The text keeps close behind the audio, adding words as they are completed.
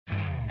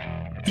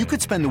You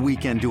could spend the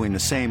weekend doing the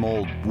same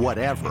old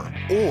whatever,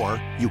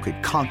 or you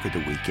could conquer the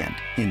weekend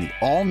in the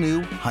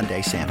all-new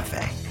Hyundai Santa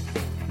Fe.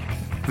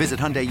 Visit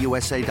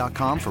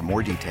HyundaiUSA.com for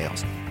more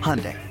details.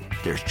 Hyundai,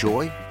 there's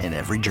joy in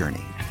every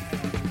journey.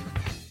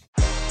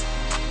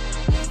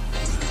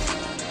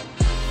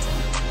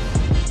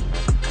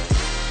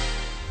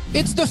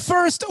 It's the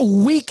first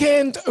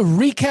weekend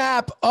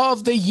recap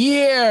of the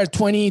year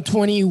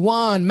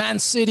 2021. Man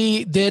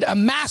City did a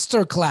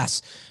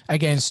masterclass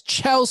against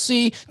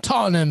Chelsea.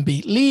 Tottenham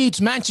beat Leeds.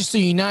 Manchester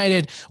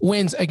United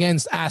wins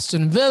against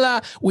Aston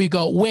Villa. We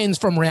got wins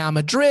from Real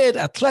Madrid,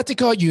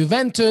 Atletico,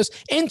 Juventus,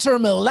 Inter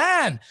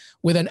Milan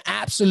with an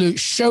absolute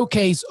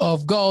showcase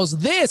of goals.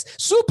 This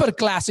Super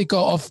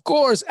Classico, of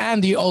course,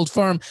 and the Old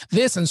Firm.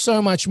 This and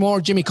so much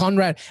more. Jimmy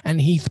Conrad and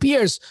Heath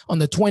Pierce on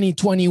the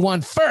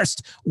 2021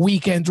 first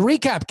weekend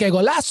recap. Que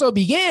Golazo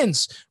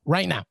begins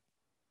right now.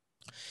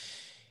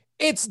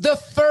 It's the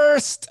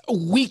first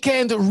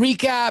weekend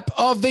recap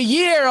of the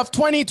year of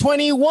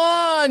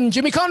 2021.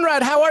 Jimmy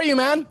Conrad, how are you,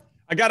 man?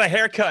 I got a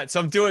haircut, so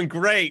I'm doing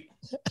great.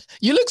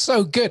 You look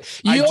so good.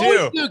 You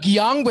always look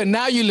young, but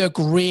now you look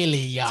really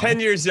young.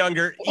 10 years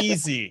younger,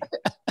 easy.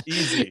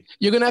 Easy.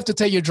 You're going to have to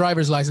take your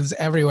driver's license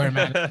everywhere,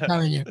 man. I'm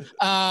telling you.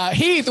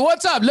 Heath,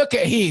 what's up? Look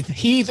at Heath.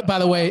 Heath, by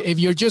the way, if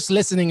you're just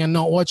listening and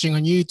not watching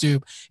on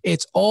YouTube,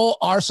 it's all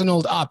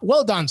Arsenaled up.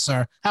 Well done,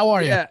 sir. How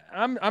are you? Yeah,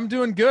 I'm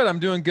doing good. I'm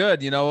doing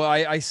good. You know,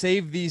 I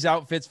saved these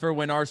outfits for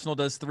when Arsenal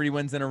does 3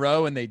 wins in a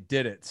row, and they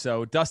did it.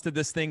 So dusted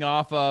this thing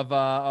off of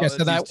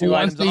so that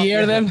once a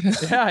year then?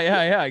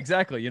 Yeah,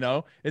 exactly. You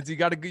know, it's you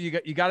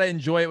gotta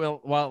enjoy it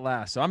while it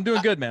lasts. So I'm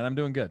doing good, man. I'm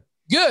doing good.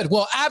 Good.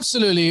 Well,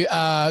 absolutely.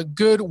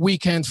 Good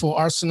weekend for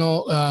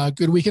Arsenal.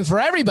 Good weekend for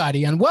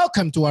everybody. And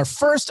welcome to our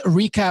first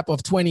recap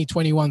of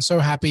 2021. So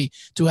happy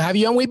to have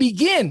you. And we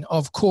begin,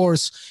 of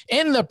course,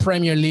 in the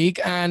Premier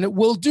League. And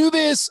we'll do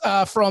this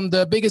from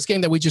the biggest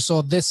game that we just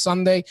saw this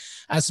Sunday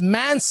as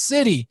Man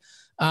City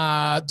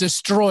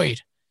destroyed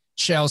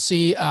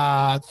Chelsea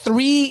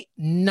 3-0.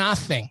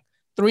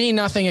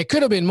 3-0. It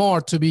could have been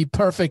more, to be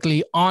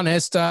perfectly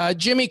honest.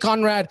 Jimmy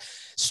Conrad,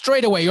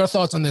 straight away, your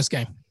thoughts on this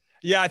game?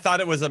 Yeah, I thought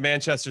it was a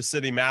Manchester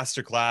City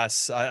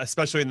masterclass,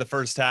 especially in the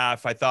first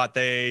half. I thought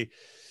they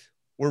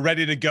were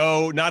ready to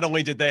go. Not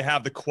only did they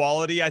have the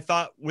quality, I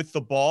thought, with the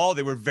ball,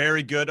 they were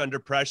very good under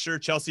pressure.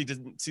 Chelsea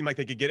didn't seem like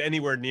they could get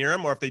anywhere near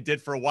them, or if they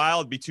did for a while,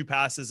 it'd be 2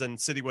 passes and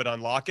City would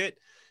unlock it.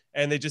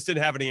 And they just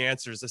didn't have any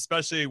answers,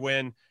 especially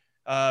when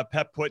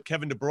Pep put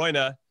Kevin De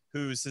Bruyne,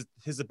 who's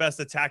his best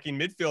attacking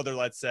midfielder,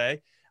 let's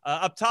say,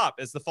 up top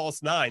as the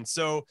false 9.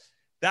 So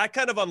that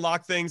kind of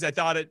unlocked things. I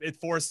thought it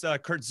forced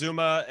Kurt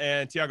Zouma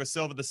and Thiago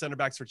Silva, the center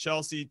backs for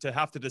Chelsea, to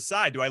have to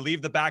decide, do I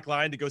leave the back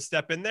line to go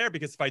step in there?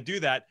 Because if I do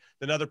that,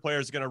 then other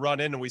players are going to run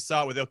in. And we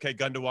saw it with Ilkay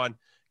Gundogan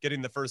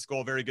getting the first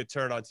goal, very good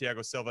turn on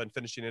Thiago Silva and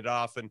finishing it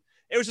off. And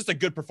it was just a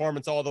good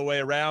performance all the way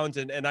around.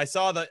 And I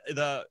saw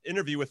the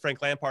interview with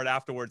Frank Lampard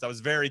afterwards. I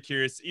was very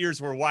curious.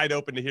 Ears were wide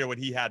open to hear what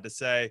he had to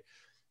say.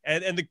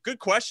 And the good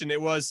question,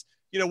 it was,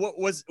 you know, what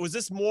was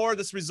this more,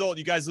 this result,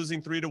 you guys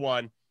losing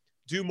 3-1,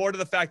 due more to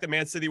the fact that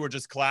Man City were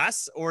just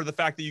class, or the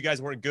fact that you guys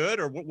weren't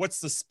good, or what's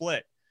the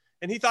split?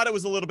 And he thought it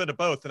was a little bit of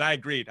both. And I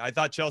agreed. I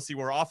thought Chelsea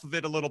were off of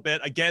it a little bit.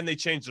 Again, they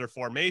changed their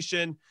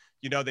formation.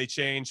 You know, they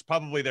changed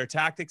probably their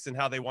tactics and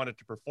how they wanted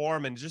to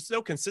perform, and just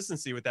no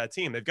consistency with that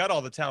team. They've got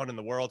all the talent in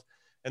the world.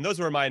 And those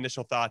were my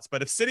initial thoughts.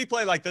 But if City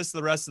play like this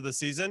the rest of the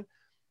season,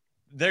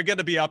 they're going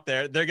to be up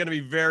there. They're going to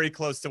be very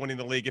close to winning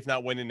the league, if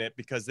not winning it,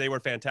 because they were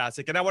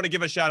fantastic. And I want to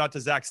give a shout out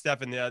to Zach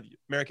Steffen, the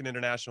American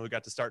international, who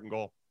got to start in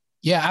goal.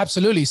 Yeah,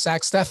 absolutely.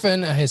 Zach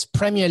Steffen, his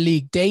Premier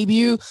League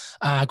debut.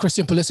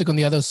 Christian Pulisic on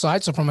the other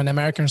side. So from an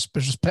American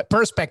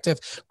perspective,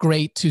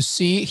 great to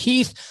see.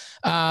 Heath,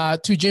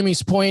 to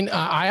Jimmy's point,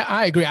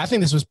 I agree. I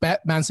think this was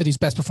Man City's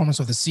best performance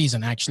of the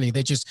season, actually.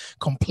 They just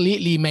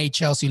completely made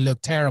Chelsea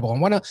look terrible.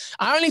 And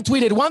I only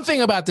tweeted one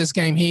thing about this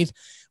game, Heath.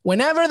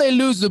 Whenever they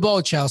lose the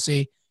ball,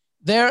 Chelsea,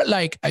 they're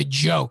like a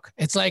joke.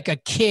 It's like a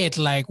kid,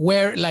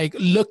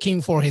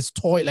 looking for his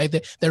toy. Like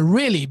they're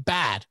really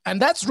bad.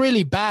 And that's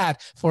really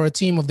bad for a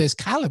team of this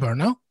caliber,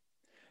 no?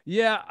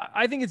 Yeah,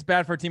 I think it's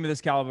bad for a team of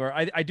this caliber.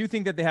 I do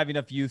think that they have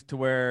enough youth to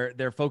where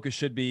their focus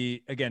should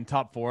be, again,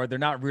 top 4. They're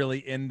not really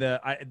in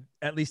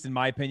at least in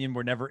my opinion,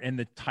 we're never in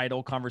the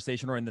title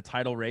conversation or in the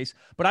title race.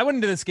 But I went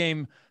into this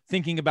game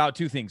thinking about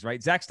 2 things,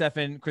 right? Zach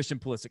Steffen, Christian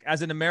Pulisic.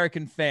 As an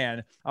American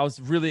fan, I was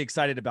really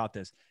excited about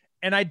this.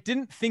 And I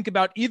didn't think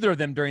about either of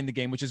them during the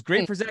game, which is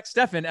great for Zach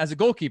Steffen as a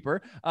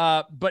goalkeeper,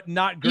 but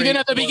not great. Even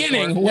at the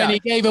beginning when he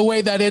gave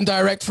away that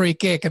indirect free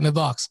kick in the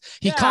box.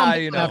 He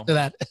calmed after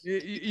that.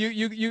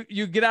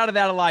 You get out of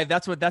that alive.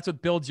 That's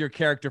what builds your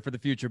character for the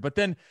future. But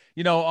then,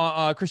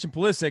 Christian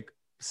Pulisic,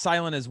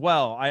 silent as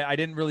well. I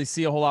didn't really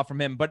see a whole lot from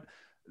him. But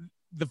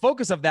the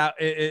focus of that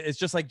is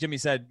just like Jimmy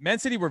said, Man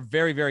City were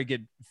very, very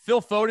good.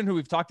 Phil Foden, who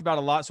we've talked about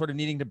a lot, sort of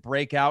needing to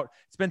break out,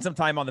 spend some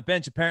time on the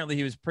bench. Apparently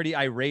he was pretty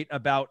irate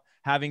about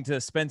having to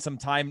spend some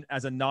time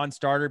as a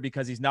non-starter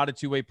because he's not a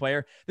two-way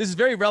player. This is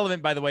very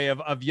relevant, by the way,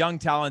 of young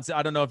talents.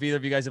 I don't know if either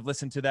of you guys have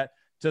listened to that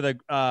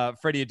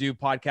Freddie Adu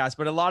podcast,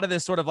 but a lot of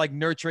this sort of like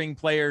nurturing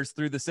players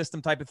through the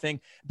system type of thing.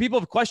 People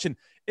have questioned,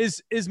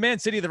 is Man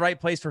City the right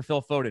place for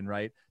Phil Foden,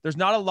 right? There's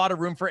not a lot of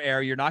room for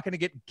error. You're not going to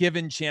get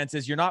given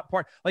chances. You're not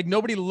like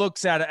nobody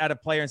looks at a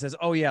player and says,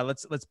 oh yeah,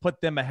 let's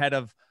put them ahead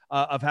of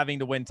having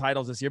to win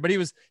titles this year. But he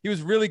was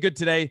really good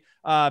today,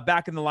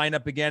 back in the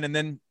lineup again. And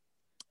then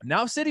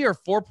now City are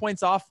 4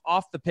 points off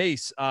the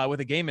pace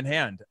with a game in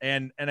hand,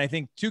 and I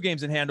think 2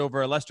 games in hand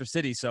over Leicester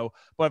City. So,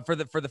 but for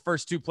the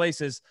first 2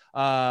 places,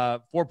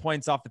 4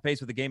 points off the pace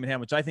with a game in hand,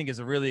 which I think is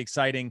a really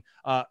exciting,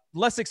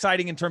 less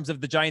exciting in terms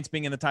of the Giants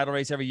being in the title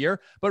race every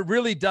year, but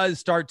really does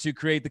start to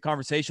create the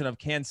conversation of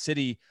can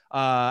City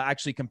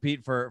actually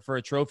compete for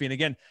a trophy. And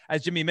again,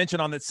 as Jimmy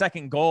mentioned on that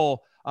second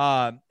goal,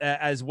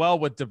 as well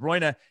with De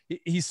Bruyne,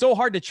 he's so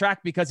hard to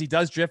track because he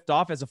does drift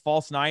off as a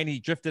false 9. He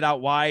drifted out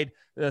wide,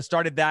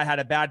 started that, had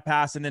a bad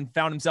pass, and then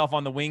found himself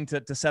on the wing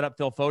to set up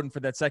Phil Foden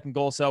for that second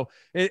goal. So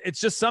it's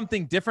just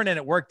something different, and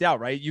it worked out,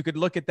 right? You could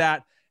look at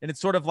that, and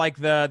it's sort of like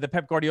the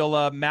Pep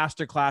Guardiola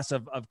masterclass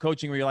of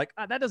coaching, where you're like,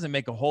 that doesn't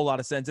make a whole lot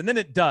of sense, and then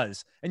it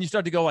does, and you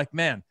start to go like,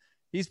 man,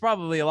 he's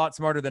probably a lot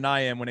smarter than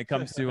I am when it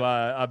comes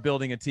to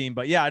building a team.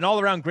 But yeah, an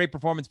all-around great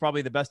performance,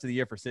 probably the best of the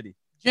year for City.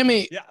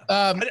 Jimmy.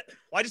 Yeah.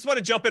 I just want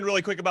to jump in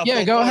really quick about Phil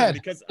Foden, go ahead.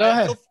 Because go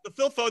ahead. The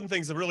Phil Foden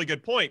thing is a really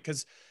good point,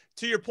 because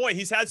to your point,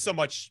 he's had so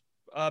much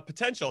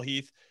potential,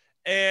 Heath.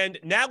 And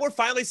now we're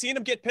finally seeing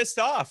him get pissed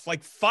off.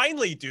 Like,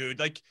 finally, dude,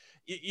 like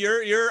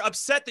you're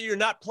upset that you're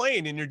not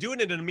playing and you're doing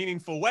it in a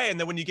meaningful way. And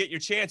then when you get your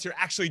chance, you're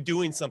actually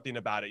doing something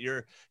about it.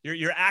 Your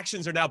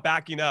actions are now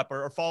backing up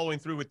or following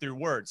through with your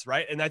words.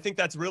 Right. And I think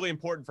that's really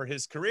important for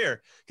his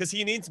career, because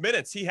he needs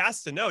minutes. He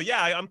has to know,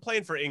 yeah, I'm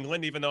playing for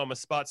England, even though I'm a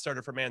spot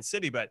starter for Man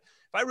City. But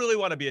if I really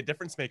want to be a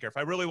difference maker, if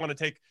I really want to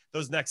take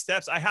those next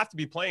steps, I have to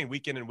be playing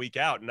week in and week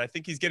out. And I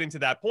think he's getting to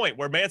that point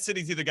where Man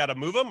City's either got to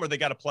move him or they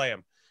got to play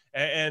him.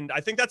 And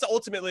I think that's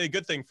ultimately a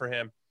good thing for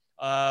him.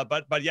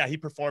 But yeah, he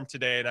performed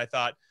today, and I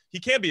thought he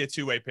can be a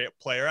two-way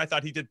player. I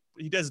thought he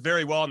does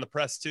very well in the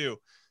press too,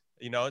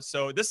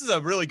 so this is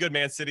a really good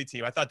Man City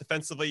team. I thought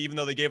defensively, even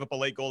though they gave up a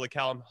late goal to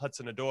Callum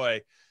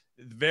Hudson-Odoi,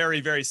 very,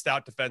 very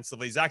stout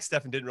defensively. Zach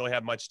Steffen didn't really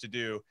have much to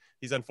do.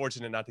 He's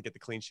unfortunate not to get the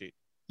clean sheet.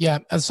 Yeah,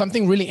 and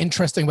something really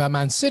interesting about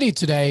Man City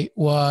today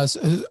was,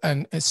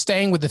 and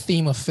staying with the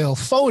theme of Phil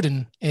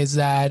Foden, is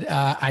that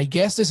I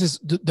guess this is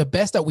the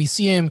best that we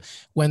see him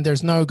when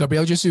there's no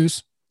Gabriel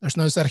Jesus, there's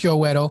no Sergio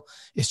Aguero.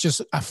 It's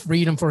just a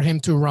freedom for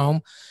him to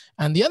roam.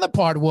 And the other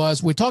part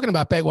was, we're talking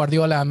about Pep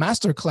Guardiola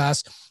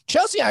masterclass.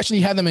 Chelsea actually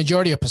had the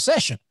majority of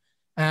possession.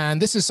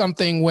 And this is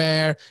something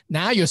where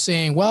now you're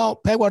saying, well,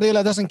 Pep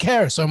Guardiola doesn't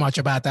care so much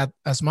about that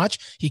as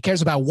much. He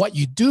cares about what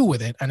you do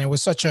with it. And it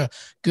was such a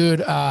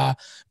good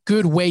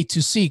way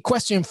to see.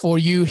 Question for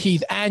you,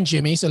 Heath and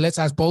Jimmy. So let's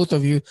ask both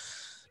of you.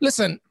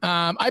 Listen,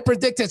 I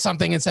predicted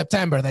something in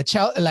September that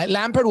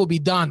Lampard will be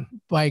done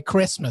by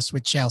Christmas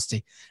with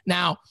Chelsea.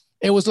 Now,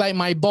 it was like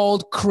my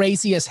bold,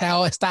 crazy as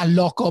hell, está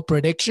loco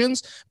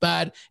predictions.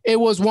 But it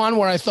was one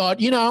where I thought,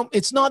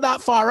 it's not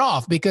that far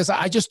off, because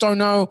I just don't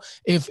know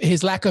if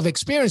his lack of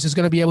experience is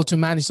going to be able to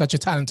manage such a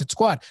talented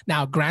squad.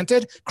 Now,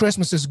 granted,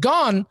 Christmas is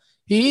gone,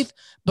 Heath,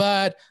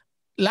 but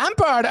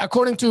Lampard,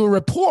 according to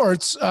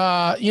reports,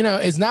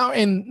 is now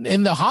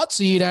in the hot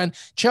seat, and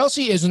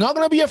Chelsea is not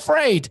going to be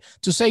afraid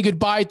to say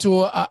goodbye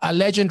to a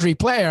legendary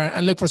player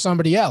and look for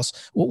somebody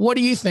else. What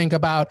do you think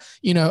about,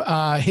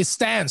 his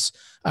stance,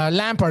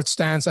 Lampard's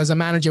stance as a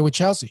manager with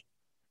Chelsea?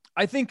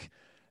 I think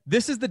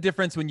this is the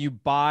difference when you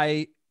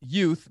buy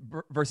youth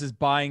versus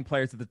buying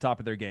players at the top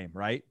of their game,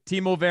 right?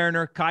 Timo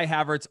Werner, Kai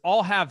Havertz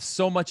all have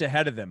so much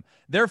ahead of them.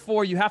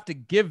 Therefore, you have to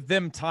give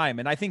them time.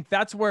 And I think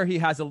that's where he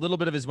has a little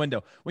bit of his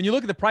window. When you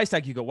look at the price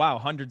tag, you go, wow,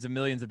 hundreds of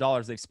millions of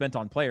dollars they've spent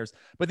on players.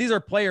 But these are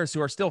players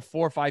who are still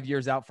 4 or 5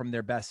 years out from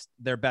their best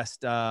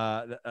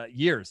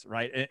years,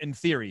 right? In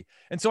theory.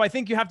 And so I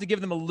think you have to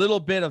give them a little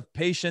bit of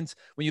patience.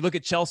 When you look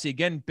at Chelsea,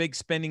 again, big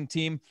spending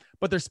team,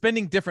 but they're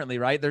spending differently,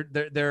 right?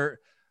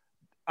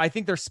 I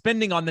think they're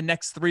spending on the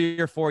next 3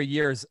 or 4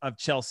 years of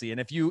Chelsea. And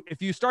if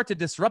you start to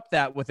disrupt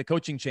that with a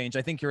coaching change,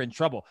 I think you're in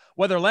trouble.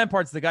 Whether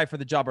Lampard's the guy for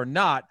the job or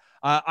not,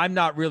 I'm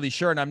not really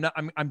sure. And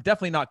I'm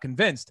definitely not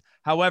convinced.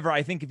 However,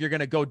 I think if you're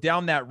going to go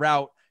down that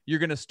route, you're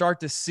going to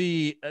start to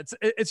see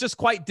it's just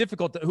quite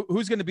difficult.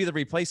 Who's going to be the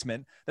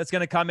replacement that's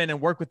going to come in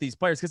and work with these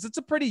players? Because it's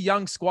a pretty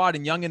young squad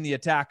and young in the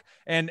attack,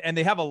 and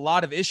they have a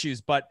lot of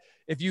issues. But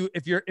if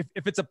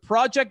it's a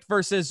project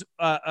versus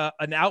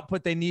an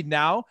output they need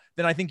now,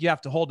 then I think you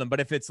have to hold them. But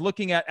if it's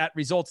looking at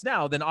results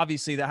now, then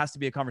obviously that has to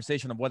be a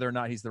conversation of whether or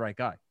not he's the right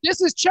guy.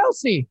 This is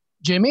Chelsea,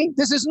 Jimmy.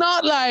 This is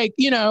not like,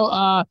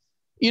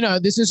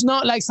 this is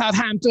not like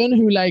Southampton,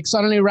 who like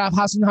suddenly Ralph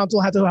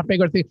Hasenhüttl had to have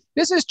bigger things.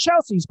 This is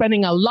Chelsea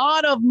spending a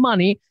lot of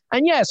money.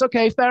 And yes,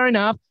 okay, fair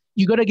enough.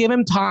 You got to give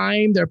him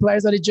time. There are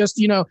players that are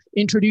just,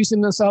 introducing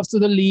themselves to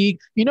the league.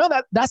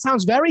 That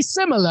sounds very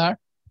similar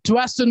to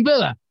Aston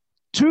Villa.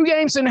 2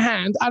 games in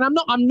hand. And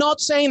I'm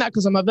not saying that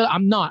because I'm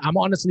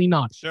honestly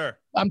not. Sure.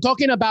 I'm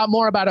talking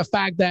more about a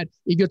fact that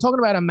if you're talking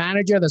about a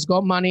manager that's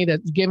got money,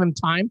 that give him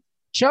time,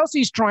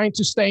 Chelsea's trying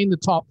to stay in the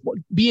top,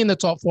 be in the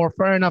top four.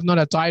 Fair enough, not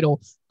a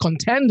title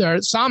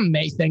contender. Some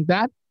may think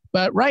that,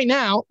 but right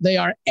now they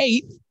are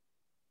 8th,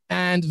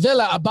 and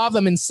Villa above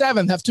them in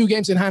 7th, have 2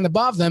 games in hand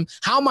above them.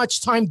 How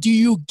much time do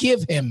you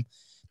give him?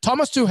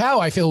 Thomas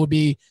Tuchel, I feel, would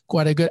be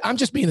quite a good. I'm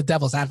just being the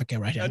devil's advocate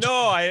right here. No,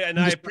 I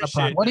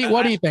appreciate. What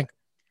do you think?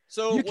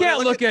 So you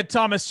can't look at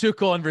Thomas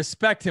Tuchel and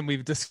respect him.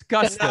 We've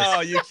discussed this. No,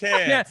 you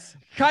can't.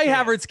 Kai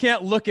Havertz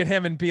can't look at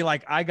him and be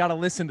like, I got to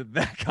listen to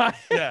that guy.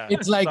 Yeah.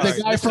 It's like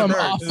the guy from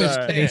Office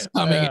Space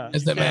coming in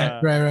as the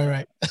man.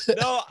 Right.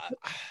 No,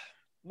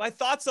 my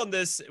thoughts on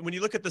this, when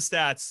you look at the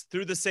stats,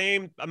 through the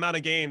same amount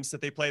of games that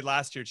they played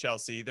last year,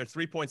 Chelsea, they're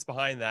 3 points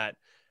behind that.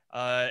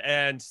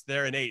 And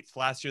they're in 8th.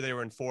 Last year, they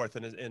were in 4th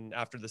and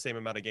after the same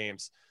amount of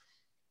games.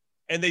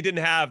 And they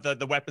didn't have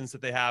the weapons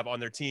that they have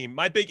on their team.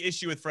 My big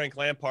issue with Frank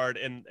Lampard,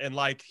 and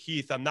like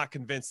Heath, I'm not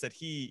convinced that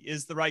he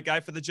is the right guy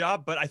for the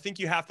job, but I think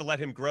you have to let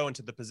him grow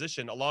into the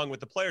position along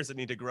with the players that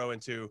need to grow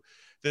into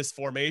this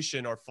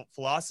formation or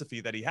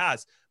philosophy that he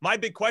has. My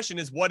big question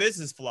is, what is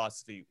his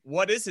philosophy?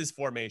 What is his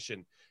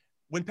formation?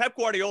 When Pep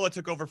Guardiola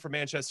took over for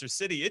Manchester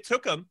City, it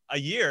took him a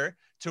year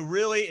to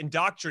really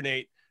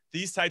indoctrinate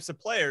these types of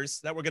players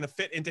that were going to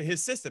fit into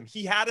his system.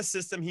 He had a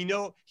system. He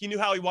knew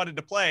how he wanted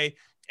to play,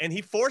 and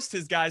he forced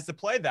his guys to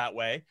play that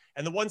way.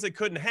 And the ones that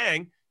couldn't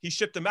hang, he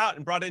shipped them out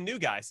and brought in new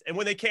guys. And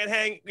when they can't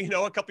hang,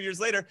 a couple years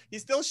later, he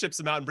still ships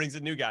them out and brings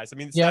in new guys. I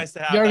mean, it's nice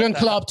to have Jurgen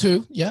Klopp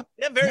too. Yeah.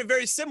 Yeah. Very,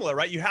 very similar,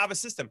 right? You have a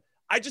system.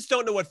 I just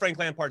don't know what Frank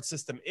Lampard's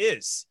system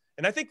is.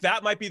 And I think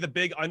that might be the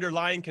big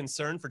underlying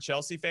concern for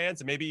Chelsea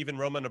fans, and maybe even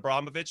Roman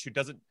Abramovich, who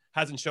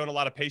hasn't shown a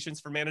lot of patience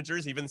for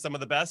managers, even some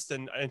of the best,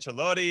 and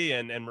Ancelotti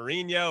and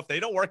Mourinho. If they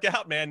don't work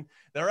out, man,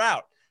 they're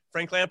out.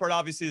 Frank Lampard,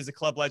 obviously, is a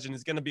club legend,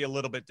 is going to be a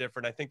little bit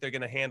different. I think they're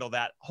going to handle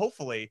that,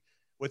 hopefully,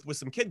 with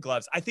some kid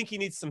gloves. I think he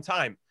needs some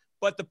time.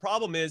 But the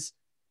problem is,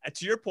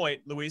 to your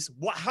point, Luis,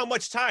 how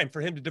much time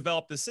for him to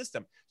develop the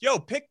system?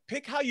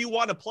 Pick how you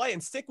want to play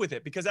and stick with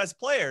it. Because as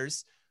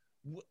players,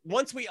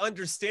 once we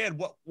understand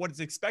what is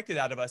expected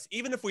out of us,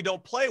 even if we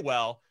don't play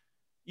well,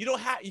 you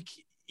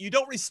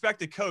don't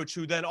respect a coach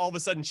who then all of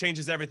a sudden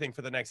changes everything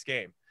for the next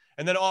game.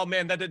 And then, oh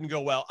man, that didn't go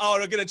well. Oh,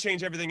 they're going to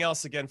change everything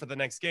else again for the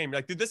next game. You're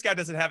like, dude, this guy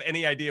doesn't have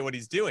any idea what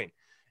he's doing.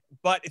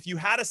 But if you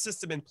had a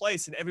system in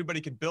place and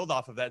everybody could build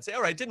off of that and say,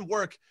 all right, it didn't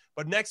work,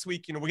 but next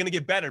week, we're going to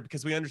get better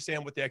because we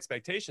understand what the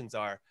expectations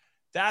are.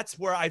 That's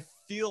where I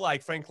feel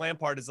like Frank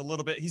Lampard is a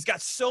little bit, he's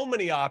got so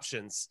many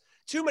options.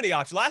 Too many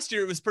options. Last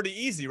year, it was pretty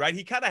easy, right?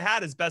 He kind of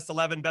had his best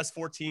 11, best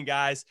 14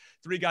 guys,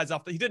 3 guys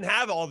off. He didn't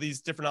have all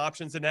these different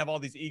options, didn't have all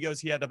these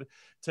egos he had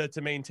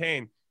to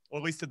maintain, or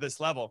at least to this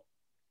level.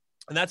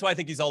 And that's why I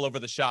think he's all over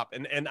the shop.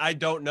 And I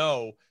don't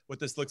know what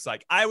this looks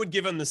like. I would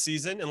give him the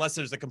season unless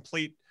there's a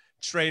complete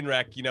train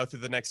wreck, through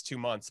the next 2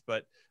 months.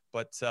 But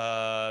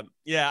I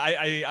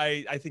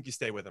think you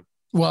stay with him.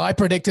 Well, I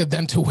predicted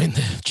them to win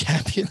the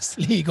Champions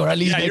League, or at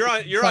least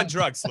you're on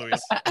drugs,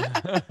 Luis.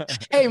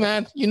 Hey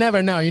man, you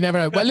never know.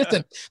 Well,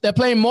 listen, they're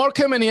playing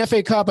Morecambe in the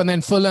FA Cup and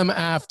then Fulham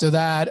after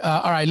that.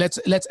 All right,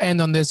 let's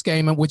end on this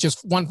game, which is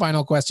one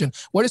final question.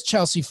 Where does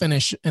Chelsea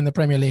finish in the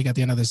Premier League at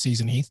the end of the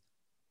season, Heath?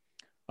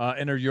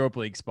 In a Europa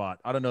League spot.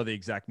 I don't know the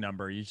exact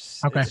number.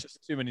 It's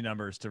just too many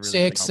numbers to really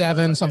 6,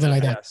 7, something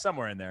like that. Yeah,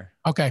 somewhere in there.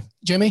 Okay,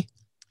 Jimmy.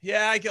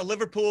 Yeah,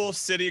 Liverpool,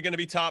 City are going to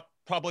be top,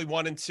 probably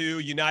 1 and 2.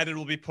 United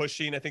will be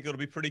pushing. I think it'll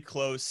be pretty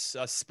close.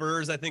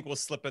 Spurs, I think, will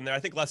slip in there. I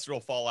think Leicester will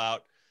fall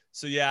out.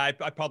 So yeah,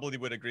 I probably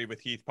would agree with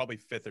Heath. Probably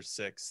 5th or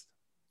 6th.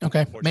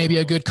 Okay, maybe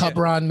a good cup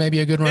run, maybe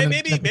a good run.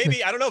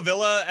 Maybe I don't know.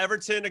 Villa,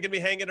 Everton are going to be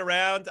hanging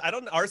around.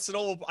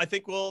 Arsenal, I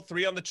think, will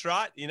 3 on the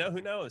trot. Who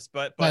knows?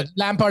 But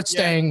Lampard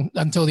staying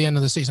until the end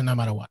of the season, no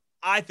matter what.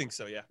 I think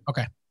so. Yeah.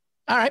 Okay.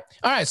 All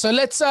right. So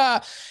let's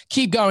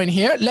keep going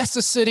here.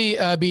 Leicester City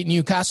beat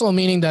Newcastle,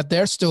 meaning that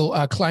they're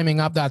still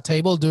climbing up that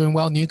table, doing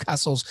well.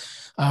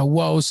 Newcastle's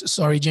woes,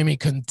 Jimmy,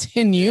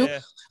 continue.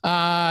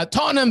 Yeah.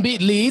 Tottenham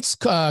beat Leeds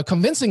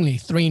convincingly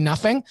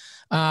 3-0.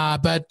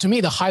 But to me,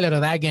 the highlight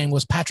of that game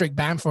was Patrick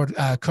Bamford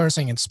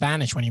cursing in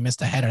Spanish when he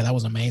missed a header. That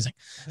was amazing.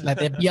 Like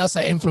the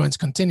Bielsa influence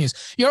continues.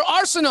 Your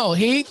Arsenal,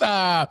 Heath,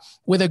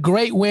 with a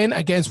great win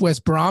against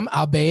West Brom,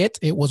 albeit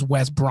it was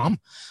West Brom.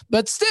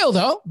 But still,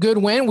 though, good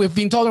win. We've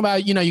been talking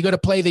about, you got to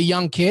play the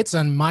young kids,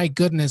 and my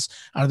goodness,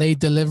 are they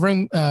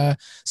delivering?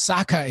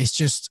 Saka is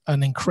just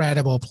an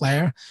incredible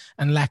player,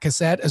 and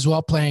Lacazette as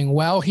well playing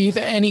well. Heath,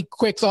 any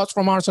quick thoughts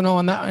from Arsenal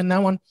on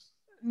that one?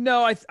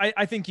 No,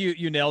 I think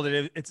you nailed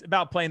it. It's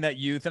about playing that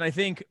youth. And I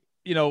think,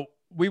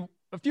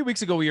 a few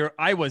weeks ago,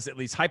 I was at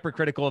least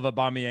hypercritical of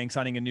Aubameyang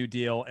signing a new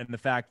deal and the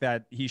fact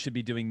that he should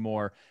be doing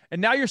more.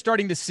 And now you're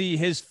starting to see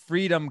his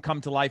freedom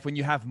come to life when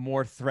you have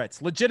more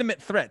threats,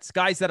 legitimate threats,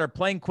 guys that are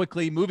playing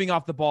quickly, moving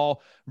off the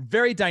ball,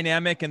 very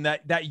dynamic. And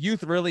that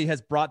youth really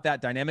has brought that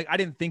dynamic. I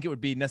didn't think it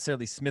would be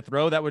necessarily Smith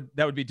Rowe that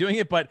would be doing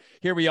it, but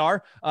here we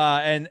are.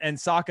 And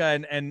Saka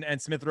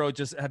and Smith Rowe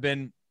just have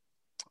been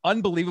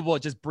unbelievable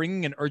at just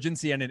bringing an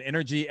urgency and an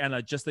energy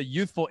and just a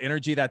youthful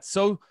energy that's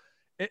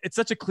it's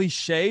such a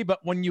cliche, but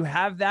when you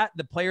have that,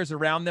 the players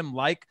around them,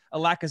 like a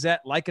Lacazette,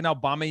 like an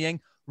Aubameyang,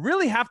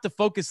 really have to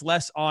focus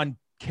less on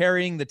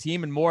carrying the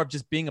team and more of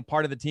just being a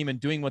part of the team and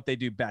doing what they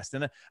do best.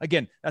 And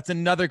again, that's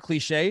another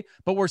cliche,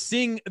 but we're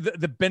seeing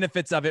the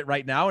benefits of it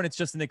right now. And it's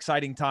just an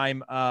exciting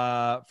time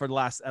for the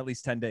last at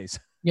least 10 days.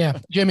 Yeah.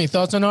 Jimmy,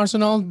 thoughts on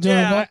Arsenal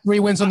doing what? 3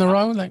 wins in a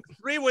row? Like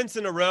 3 wins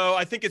in a row.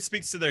 I think it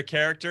speaks to their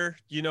character.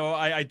 You know,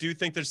 I do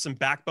think there's some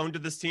backbone to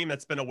this team.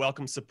 That's been a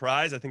welcome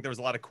surprise. I think there was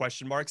a lot of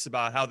question marks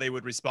about how they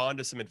would respond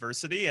to some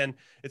adversity. And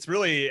it's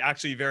really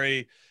actually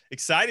very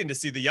exciting to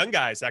see the young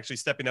guys actually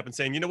stepping up and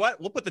saying, you know what,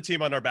 we'll put the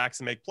team on our backs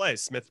and make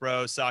plays. Smith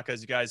Rowe, Saka,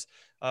 as you guys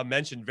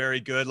mentioned, very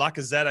good.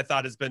 Lacazette, I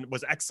thought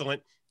was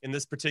excellent in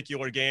this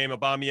particular game.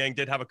 Aubameyang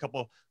did have a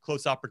couple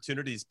close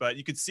opportunities, but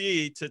you could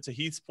see to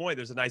Heath's point,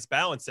 there's a nice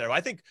balance there.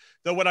 I think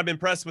though what I'm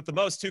impressed with the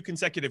most, 2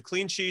 consecutive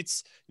clean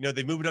sheets. You know,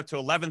 they moved up to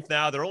 11th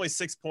now. They're only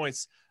 6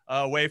 points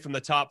away from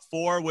the top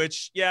 4,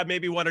 which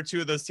maybe 1 or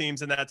 2 of those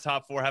teams in that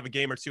top 4 have a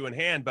game or 2 in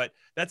hand, but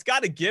that's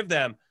got to give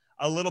them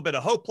a little bit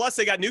of hope. Plus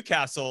they got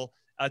Newcastle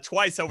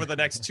twice over the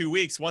next 2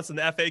 weeks, once in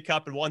the FA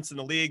Cup and once in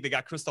the league. They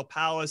got Crystal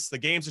Palace. The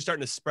games are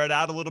starting to spread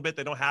out a little bit.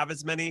 They don't have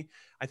as many.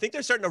 I think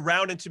they're starting to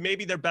round into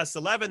maybe their best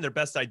 11, their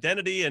best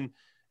identity. And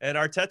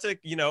Arteta,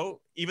 you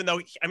know, even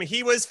though,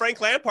 he was Frank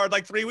Lampard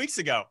like 3 weeks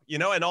ago, you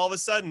know, and all of a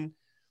sudden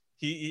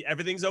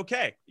everything's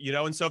okay, you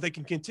know? And so if they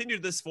can continue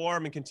this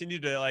form and continue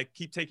to like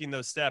keep taking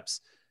those steps,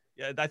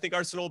 I think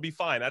Arsenal will be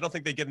fine. I don't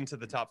think they get into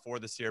the top 4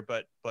 this year,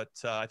 but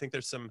I think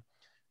there's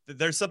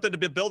something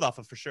to build off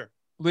of for sure.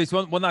 Luis,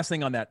 one last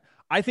thing on that.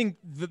 I think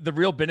the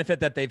real benefit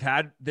that they've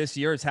had this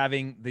year is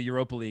having the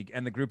Europa League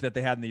and the group that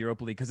they had in the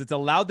Europa League, because it's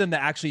allowed them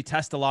to actually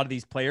test a lot of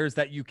these players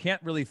that you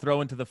can't really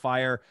throw into the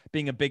fire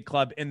being a big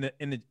club in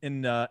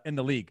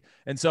the league.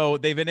 And so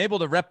they've been able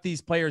to rep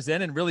these players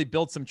in and really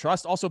build some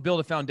trust, also build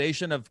a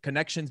foundation of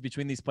connections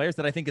between these players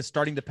that I think is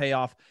starting to pay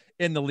off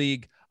in the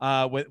league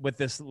with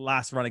this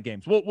last run of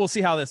games. We'll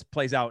see how this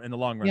plays out in the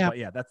long run.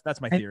 Yeah. But that's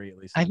my theory, at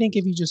least. I think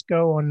if you just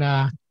go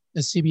on the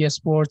CBS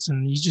Sports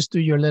and you just do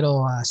your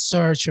little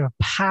search of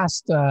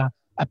past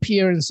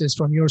appearances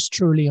from yours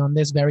truly on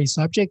this very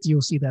subject,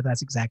 you'll see that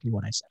that's exactly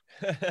what I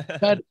said.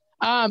 But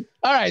all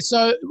right,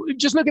 so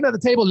just looking at the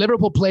table,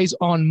 Liverpool plays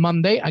on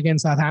Monday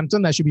against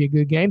Southampton. That should be a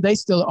good game. They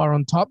still are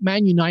on top.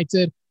 Man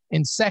United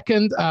in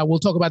second. We'll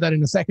talk about that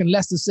in a second.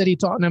 Leicester City,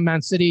 Tottenham,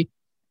 Man City,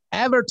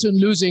 Everton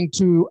losing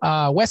to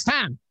West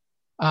Ham.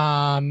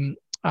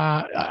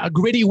 A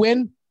gritty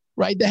win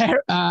right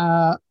there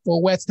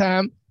for West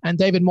Ham. And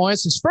David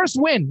Moyes, his first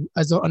win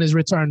on his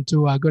return to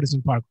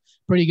Goodison Park.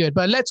 Pretty good.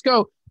 But let's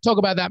go talk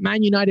about that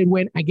Man United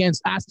win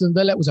against Aston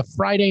Villa. It was a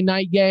Friday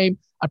night game,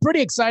 a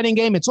pretty exciting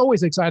game. It's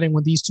always exciting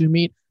when these two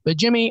meet. But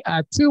Jimmy,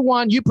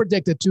 2-1, you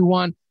predicted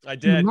 2-1. I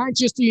did.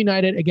 Manchester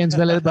United against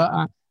Villa, but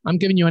I'm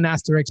giving you an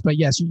asterisk. But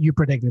yes, you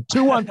predicted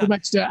 2-1 for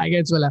Manchester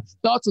against Villa.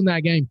 Thoughts on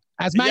that game?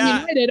 As Man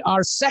United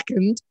are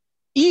second,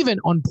 even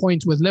on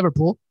points with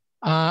Liverpool,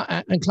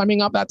 and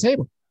climbing up that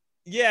table.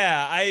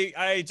 Yeah,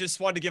 I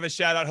just wanted to give a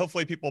shout out.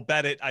 Hopefully people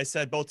bet it. I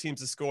said both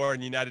teams to score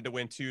and United to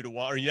win 2-1,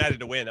 or United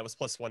to win. That was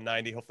plus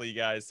 190. Hopefully you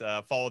guys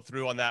followed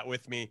through on that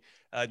with me.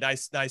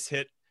 Nice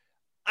hit.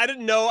 I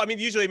didn't know. I mean,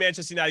 usually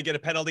Manchester United get a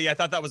penalty. I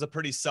thought that was a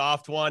pretty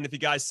soft one. If you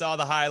guys saw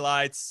the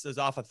highlights, it was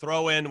off a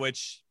throw-in,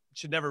 which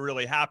should never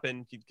really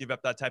happen. You give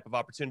up that type of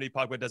opportunity.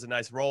 Pogba does a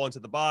nice roll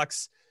into the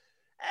box.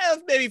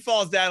 Maybe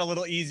falls down a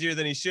little easier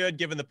than he should,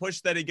 given the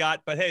push that he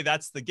got. But hey,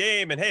 that's the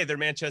game. And hey, they're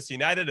Manchester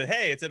United. And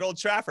hey, it's at Old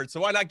Trafford. So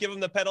why not give them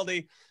the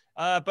penalty?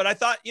 But I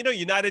thought,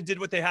 United did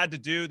what they had to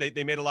do.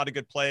 They made a lot of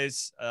good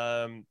plays.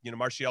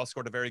 Martial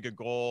scored a very good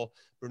goal.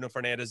 Bruno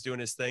Fernandes doing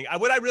his thing.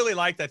 What I really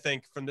liked, I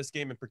think, from this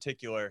game in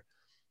particular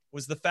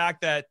was the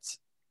fact that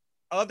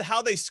of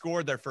how they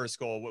scored their first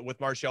goal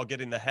with Martial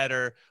getting the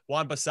header,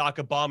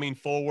 Wan-Bissaka bombing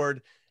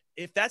forward.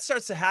 If that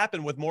starts to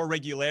happen with more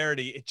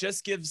regularity, it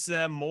just gives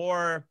them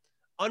more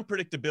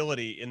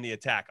unpredictability in the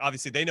attack.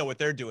 Obviously, they know what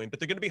they're doing, but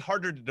they're going to be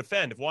harder to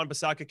defend. If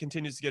Wan-Bissaka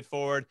continues to get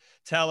forward,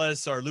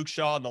 Telles or Luke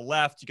Shaw on the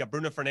left, you got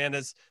Bruno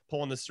Fernandes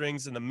pulling the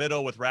strings in the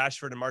middle with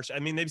Rashford and Martial. I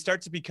mean, they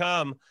start to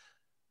become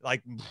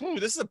like,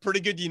 this is a pretty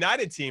good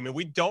United team, and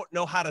we don't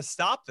know how to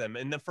stop them.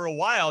 And then for a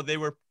while, they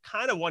were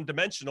kind of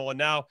one-dimensional, and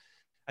now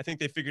I think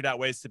they figured out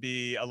ways to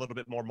be a little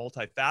bit more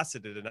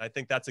multifaceted, and I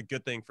think that's a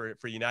good thing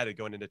for United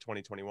going into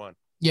 2021.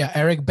 Yeah,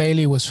 Eric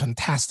Bailey was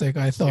fantastic.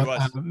 I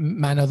thought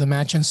man of the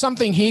match. And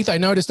something, Heath, I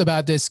noticed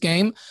about this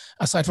game,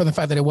 aside from the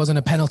fact that it wasn't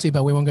a penalty,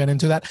 but we won't get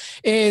into that,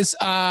 is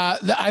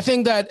I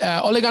think that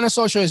Ole Gunnar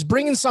Solskjaer is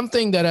bringing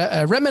something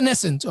that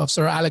reminiscent of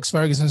Sir Alex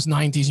Ferguson's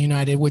 90s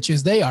United, which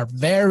is they are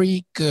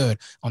very good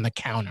on the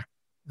counter.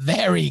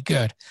 Very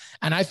good.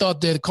 And I thought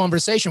the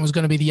conversation was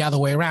going to be the other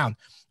way around.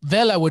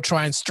 Villa would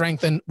try and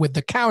strengthen with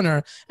the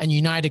counter and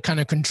United kind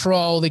of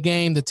control the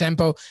game, the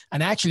tempo.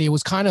 And actually, it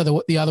was kind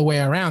of the other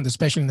way around,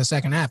 especially in the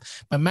second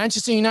half. But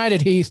Manchester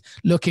United, Heath,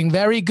 looking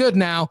very good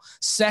now.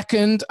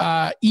 Second,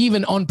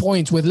 even on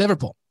points with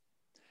Liverpool.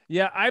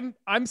 Yeah,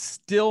 I'm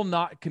still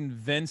not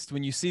convinced.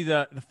 When you see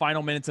the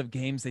final minutes of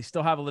games, they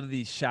still have a little of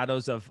these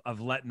shadows of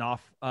letting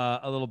off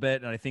a little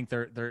bit, and I think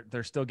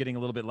they're still getting a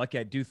little bit lucky.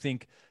 I do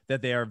think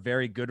that they are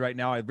very good right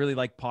now. I really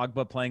like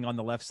Pogba playing on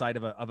the left side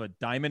of a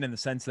diamond, in the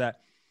sense that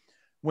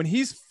when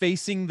he's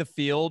facing the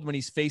field, when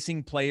he's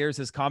facing players,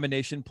 his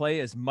combination play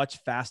is much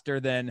faster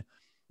than,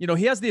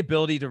 he has the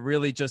ability to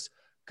really just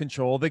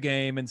control the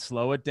game and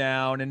slow it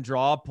down and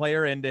draw a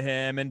player into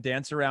him and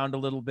dance around a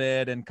little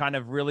bit and kind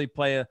of really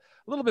play a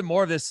little bit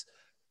more of this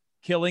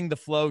killing the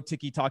flow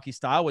tiki-taki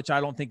style, which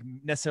I don't think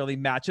necessarily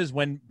matches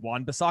when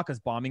Wan-Bissaka's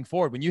bombing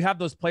forward. When you have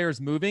those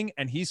players moving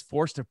and he's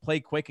forced to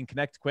play quick and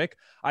connect quick,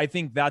 I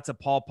think that's a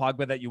Paul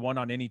Pogba that you want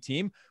on any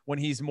team. When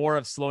he's more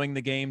of slowing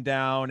the game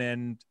down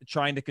and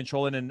trying to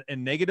control it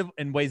in negative,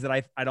 in ways that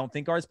I don't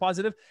think are as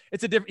positive,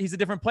 he's a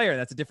different player.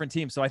 That's a different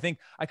team. So I think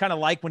I kind of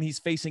like when he's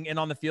facing in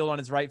on the field on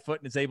his right foot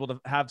and is able to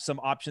have some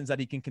options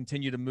that he can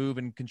continue to move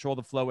and control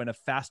the flow in a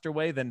faster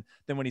way than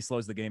when he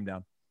slows the game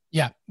down.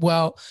 Yeah,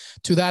 well,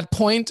 to that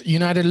point,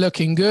 United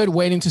looking good,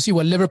 waiting to see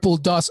what Liverpool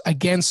does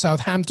against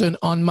Southampton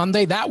on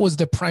Monday. That was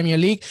the Premier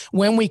League.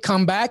 When we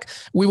come back,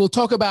 we will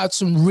talk about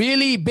some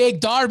really big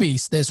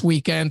derbies this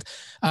weekend,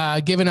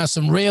 giving us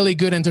some really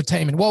good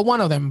entertainment. Well, one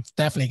of them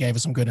definitely gave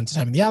us some good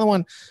entertainment. The other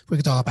one, we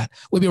could talk about.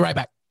 We'll be right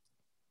back.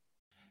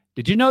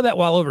 Did you know that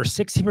while over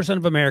 60%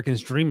 of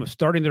Americans dream of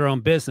starting their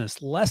own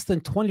business, less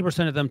than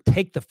 20% of them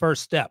take the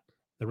first step?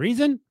 The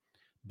reason?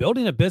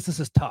 Building a business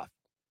is tough.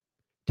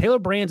 Taylor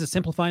Brands is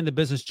simplifying the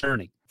business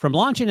journey. From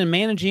launching and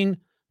managing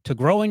to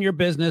growing your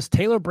business,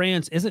 Taylor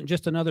Brands isn't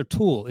just another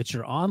tool. It's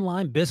your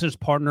online business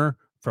partner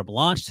from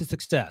launch to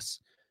success.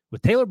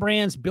 With Taylor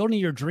Brands, building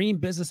your dream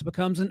business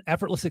becomes an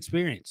effortless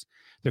experience.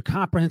 Their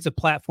comprehensive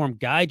platform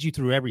guides you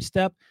through every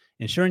step,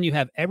 ensuring you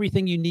have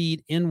everything you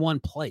need in one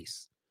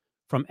place.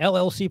 From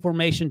LLC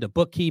formation to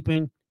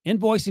bookkeeping,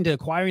 invoicing to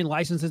acquiring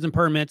licenses and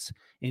permits,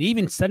 and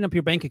even setting up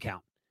your bank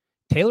account,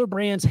 Taylor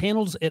Brands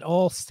handles it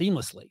all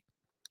seamlessly.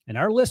 And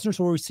our listeners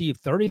will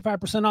receive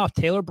 35% off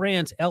Taylor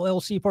Brands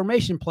LLC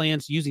formation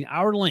plans using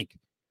our link,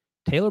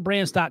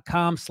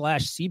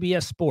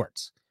 taylorbrands.com/CBS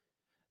Sports.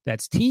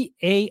 That's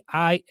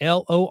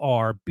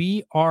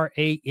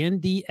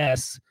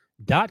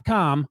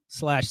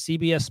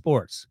TAILORBRANDS.com/CBS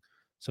Sports.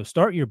 So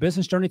start your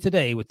business journey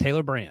today with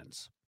Taylor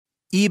Brands.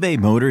 eBay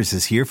Motors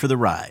is here for the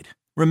ride.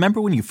 Remember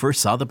when you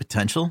first saw the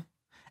potential?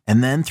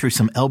 And then through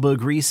some elbow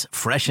grease,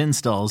 fresh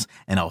installs,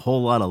 and a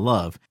whole lot of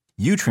love,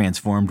 you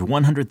transformed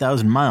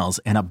 100,000 miles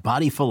and a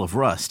body full of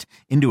rust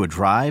into a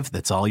drive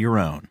that's all your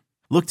own.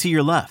 Look to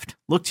your left.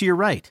 Look to your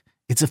right.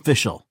 It's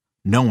official.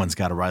 No one's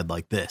got a ride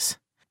like this.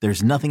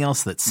 There's nothing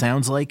else that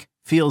sounds like,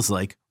 feels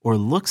like, or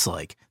looks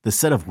like the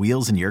set of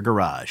wheels in your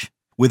garage.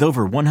 With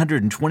over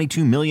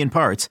 122 million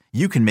parts,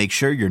 you can make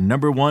sure your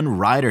number one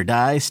ride or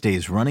die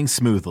stays running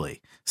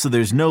smoothly. So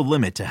there's no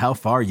limit to how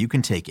far you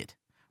can take it.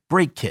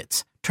 Brake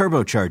kits,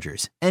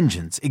 turbochargers,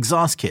 engines,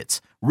 exhaust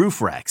kits,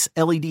 roof racks,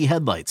 LED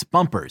headlights,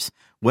 bumpers,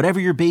 whatever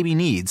your baby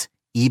needs,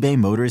 eBay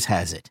Motors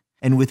has it.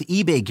 And with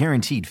eBay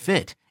Guaranteed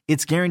Fit,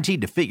 it's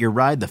guaranteed to fit your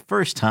ride the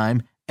first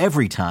time,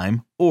 every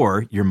time,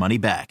 or your money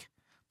back.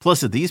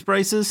 Plus at these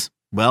prices,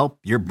 well,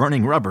 you're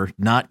burning rubber,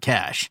 not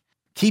cash.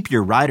 Keep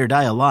your ride or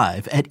die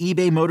alive at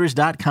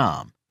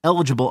ebaymotors.com.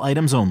 Eligible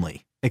items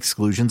only.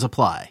 Exclusions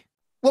apply.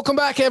 Welcome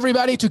back,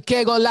 everybody, to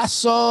Que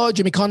Golazo.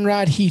 Jimmy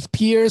Conrad, Heath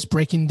Pierce,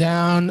 breaking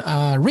down,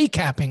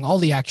 recapping all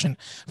the action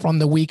from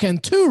the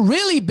weekend. Two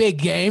really big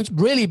games,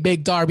 really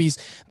big derbies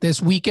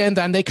this weekend.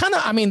 And they kind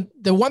of,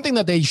 the one thing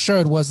that they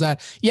showed was that,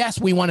 yes,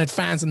 we wanted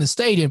fans in the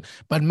stadium,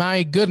 but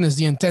my goodness,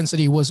 the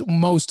intensity was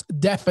most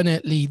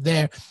definitely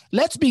there.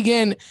 Let's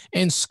begin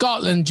in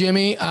Scotland,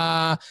 Jimmy.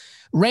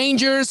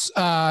 Rangers,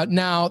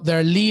 now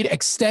their lead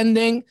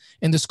extending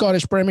in the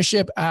Scottish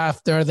Premiership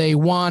after they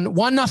won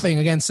 1-0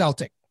 against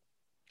Celtic.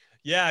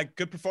 Yeah,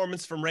 good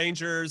performance from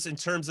Rangers in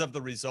terms of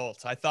the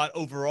result. I thought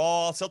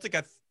overall Celtic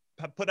have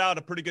put out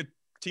a pretty good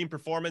team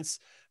performance.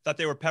 Thought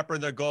they were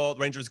peppering their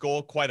Rangers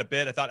goal quite a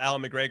bit. I thought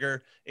Alan McGregor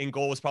in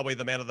goal was probably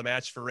the man of the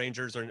match for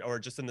Rangers or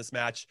just in this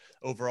match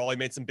overall. He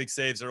made some big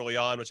saves early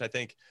on, which I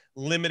think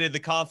limited the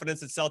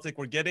confidence that Celtic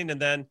were getting.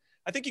 And then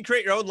I think you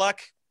create your own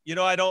luck.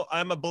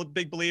 I'm a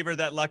big believer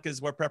that luck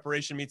is where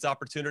preparation meets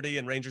opportunity,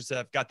 and Rangers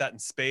have got that in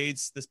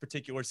spades this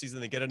particular season.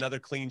 They get another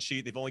clean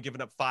sheet. They've only given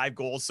up 5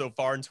 goals so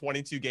far in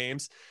 22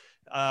 games,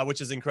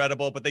 which is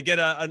incredible, but they get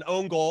an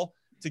own goal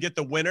to get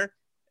the winner.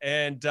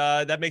 And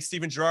that makes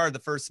Steven Gerrard the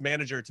first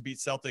manager to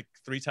beat Celtic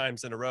 3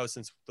 times in a row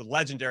since the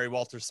legendary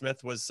Walter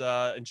Smith was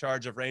in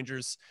charge of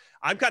Rangers.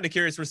 I'm kind of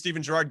curious where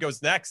Steven Gerrard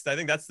goes next. I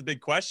think that's the big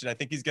question. I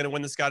think he's going to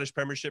win the Scottish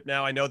Premiership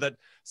now. I know that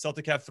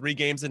Celtic have 3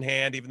 games in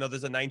hand, even though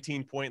there's a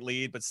 19-point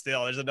lead, but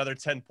still there's another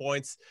 10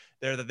 points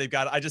there that they've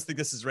got. I just think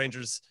this is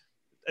Rangers.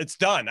 It's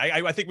done.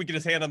 I think we can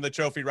just hand them the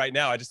trophy right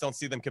now. I just don't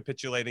see them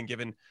capitulating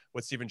given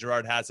what Steven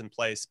Gerrard has in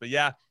place. But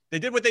yeah, they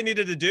did what they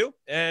needed to do,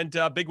 and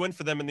big win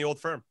for them in the Old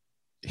Firm.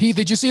 Heath,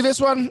 did you see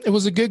this one? It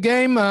was a good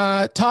game,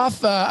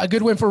 tough, a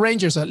good win for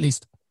Rangers at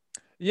least.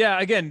 Yeah,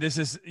 again, this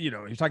is,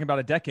 you're talking about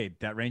a decade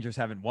that Rangers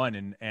haven't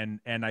won.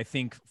 And I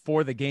think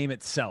for the game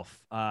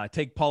itself,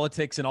 take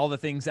politics and all the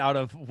things out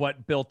of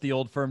what built the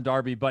Old Firm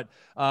derby, but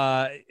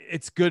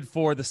it's good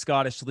for the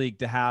Scottish League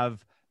to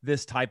have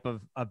this type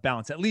of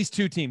balance. At least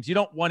two teams. You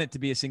don't want it to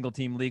be a single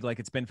team league like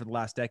it's been for the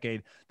last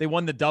decade. They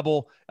won the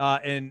double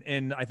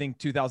in I think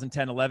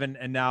 2010-11,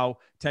 and now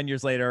 10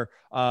 years later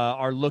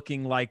are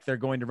looking like they're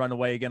going to run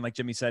away again. Like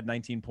Jimmy said,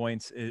 19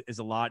 points is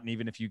a lot, and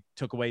even if you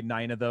took away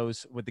 9 of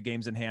those with the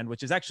games in hand,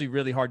 which is actually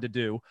really hard to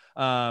do,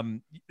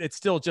 it's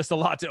still just a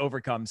lot to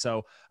overcome.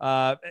 So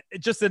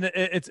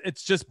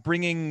it's just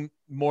bringing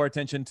more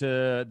attention to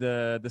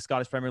the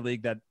Scottish Premier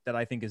League that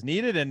I think is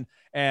needed,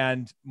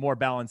 and more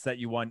balance that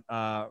you want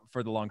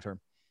for the long term.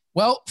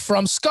 Well,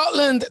 from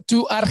Scotland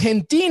to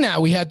Argentina,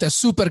 we had the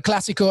Super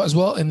Clásico as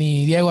well in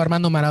the Diego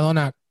Armando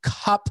Maradona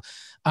Cup,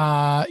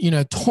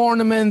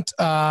 tournament.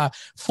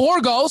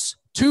 4 goals,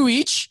 2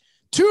 each.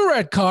 2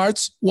 red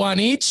cards, 1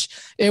 each.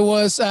 It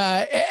was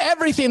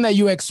everything that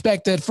you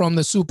expected from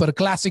the Super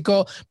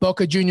Clásico.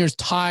 Boca Juniors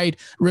tied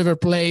River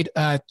Plate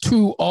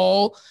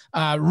 2-2.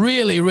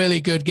 Really, really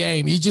good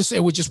game. It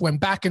just went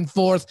back and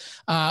forth.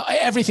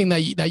 Everything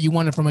that you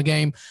wanted from a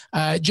game.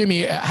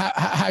 Jimmy,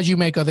 how'd you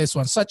make of this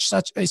one?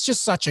 It's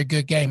just such a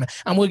good game,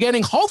 and we're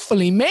getting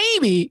hopefully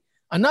maybe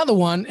another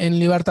one in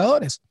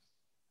Libertadores.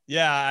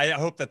 Yeah, I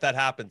hope that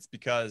happens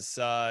because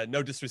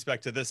no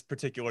disrespect to this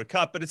particular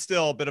cup, but it's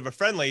still a bit of a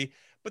friendly.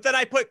 But then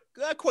I put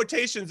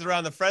quotations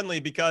around the friendly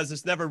because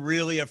there's never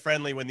really a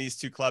friendly when these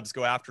two clubs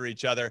go after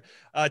each other.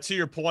 To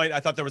your point, I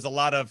thought there was a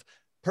lot of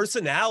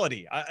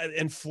personality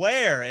and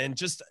flair and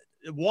just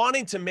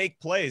wanting to make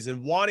plays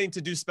and wanting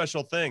to do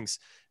special things.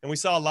 And we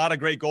saw a lot of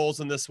great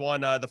goals in this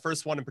one. The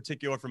first one in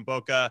particular from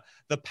Boca,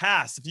 the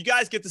pass. If you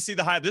guys get to see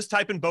just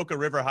type in Boca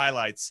River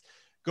highlights.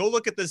 Go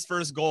look at this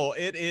first goal.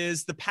 It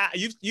is the pass.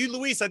 You,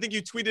 Luis, I think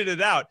you tweeted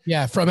it out.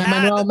 Yeah, from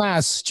Emmanuel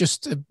Mas.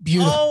 Just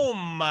beautiful. Oh,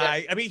 my.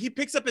 Yeah. I mean, he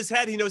picks up his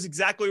head. He knows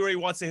exactly where he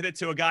wants to hit it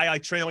to a guy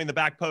like trailing the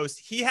back post.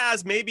 He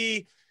has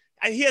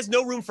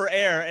no room for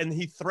air, and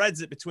he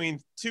threads it between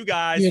 2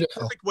 guys.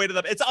 Beautiful. Perfect way to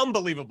them. It's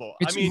unbelievable.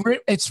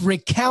 It's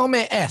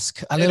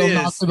Riquelme-esque. A little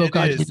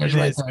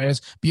right there.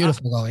 It's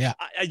beautiful goal. Yeah.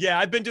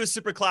 I've been to a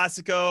Super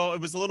Clásico.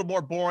 It was a little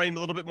more boring, a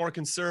little bit more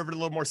conservative,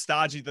 a little more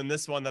stodgy than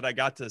this one that I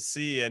got to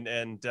see,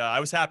 and I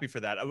was happy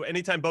for that.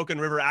 Anytime Boca and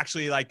River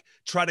actually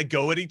try to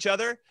go at each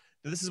other,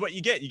 this is what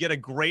you get. You get a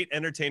great,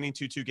 entertaining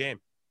 2-2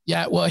 game.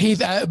 Yeah, well,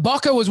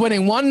 Boca was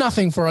winning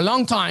 1-0 for a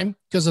long time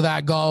because of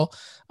that goal,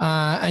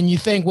 and you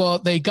think, well,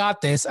 they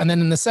got this, and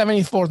then in the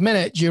 74th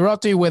minute,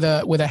 Girotti with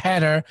a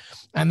header,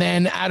 and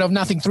then out of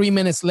nothing, 3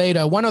 minutes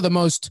later, one of the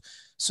most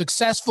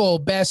successful,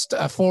 best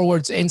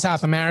forwards in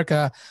South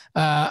America,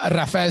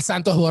 Rafael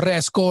Santos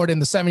Borré scored in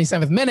the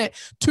 77th minute,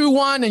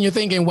 2-1, and you're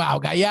thinking, wow,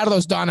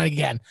 Gallardo's done it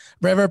again.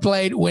 River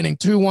Plate winning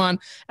 2-1,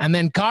 and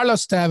then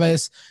Carlos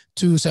Tevez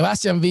to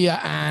Sebastian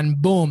Villa,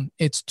 and boom,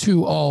 it's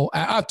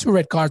 2-0. 2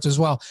 red cards as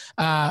well.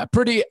 Such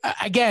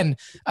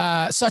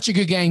a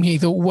good game,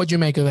 Heath. What'd you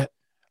make of it?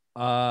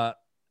 I'm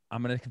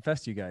going to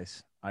confess to you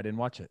guys, I didn't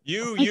watch it.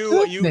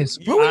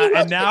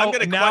 And now I'm going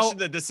to question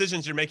the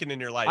decisions you're making in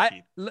your life,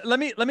 Heath. Let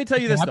me tell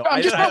you this, though.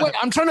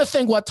 I'm trying to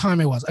think what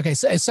time it was. Okay,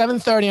 so it's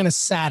 7:30 on a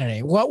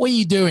Saturday. What were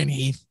you doing,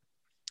 Heath?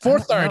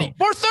 4:30.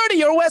 4:30,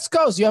 you're West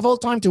Coast. You have all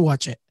time to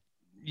watch it.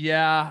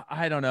 Yeah,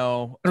 I don't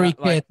know. 3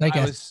 kids, I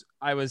guess.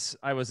 I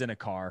was in a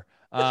car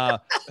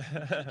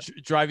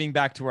driving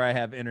back to where I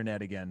have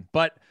internet again.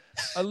 But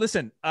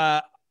listen,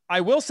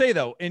 I will say,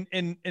 though,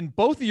 in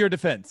both of your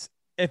defense,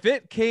 if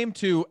it came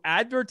to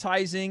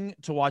advertising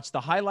to watch the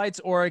highlights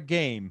or a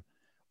game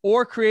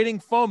or creating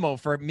FOMO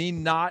for me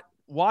not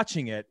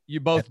watching it,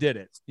 you both did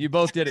it.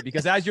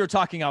 Because as you were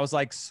talking, I was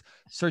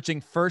searching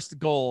first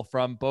goal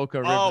from Boca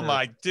River. Oh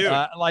my dude.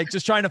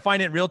 just trying to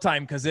find it in real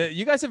time. Cause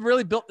you guys have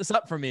really built this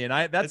up for me.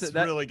 And that's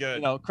really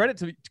good. Credit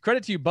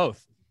to you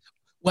both.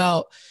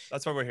 Well,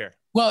 that's why we're here.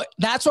 Well,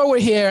 that's why we're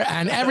here.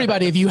 And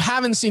everybody, if you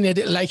haven't seen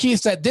it, like he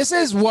said, this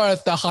is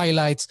worth the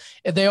highlights.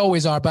 They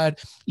always are.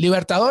 But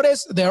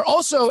Libertadores, they're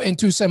also in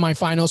 2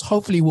 semifinals.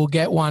 Hopefully we'll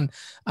get one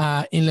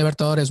in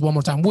Libertadores one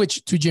more time,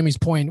 which to Jimmy's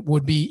point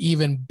would be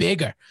even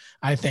bigger,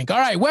 I think. All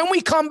right. When we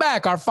come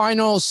back, our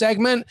final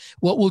segment,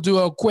 we'll do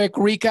a quick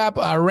recap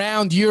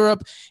around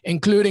Europe,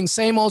 including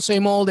same old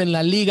in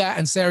La Liga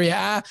and Serie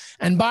A,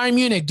 and Bayern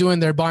Munich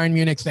doing their Bayern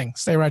Munich thing.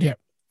 Stay right here.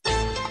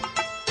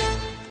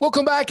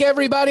 Welcome back,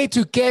 everybody,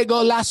 to Que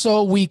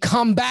Golazo. We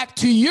come back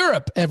to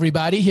Europe,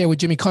 everybody, here with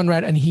Jimmy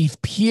Conrad and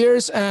Heath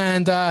Pierce,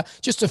 and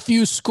just a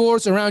few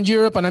scores around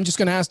Europe. And I'm just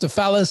going to ask the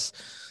fellas,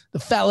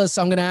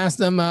 I'm going to ask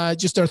them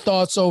just their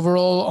thoughts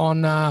overall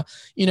on,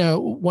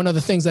 one of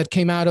the things that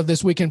came out of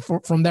this weekend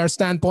from their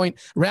standpoint.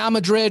 Real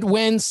Madrid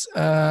wins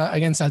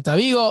against Celta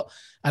Vigo.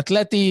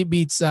 Atleti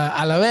beats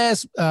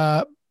Alaves.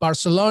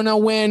 Barcelona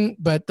win,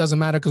 but doesn't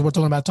matter because we're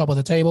talking about top of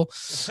the table.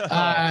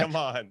 Come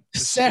on.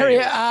 Serie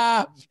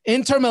A,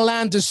 Inter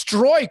Milan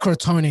destroy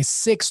Crotone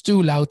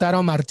 6-2.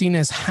 Lautaro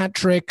Martinez hat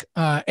trick.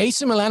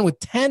 AC Milan with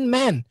 10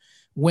 men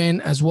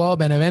win as well.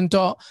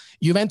 Benevento.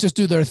 Juventus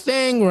do their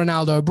thing.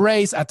 Ronaldo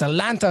brace.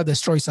 Atalanta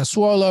destroys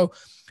Sassuolo.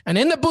 And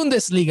in the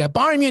Bundesliga,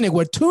 Bayern Munich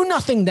were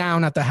 2-0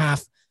 down at the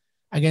half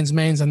against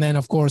Mainz. And then,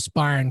 of course,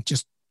 Bayern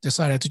just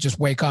decided to just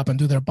wake up and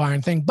do their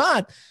Bayern thing.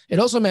 But it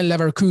also meant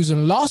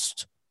Leverkusen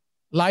lost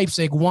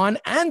Leipzig won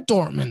and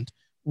Dortmund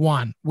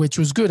won, which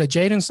was good. A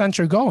Jadon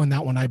Sancho goal in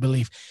that one, I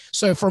believe.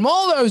 So from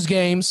all those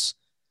games,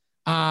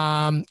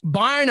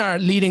 Bayern are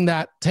leading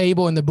that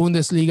table in the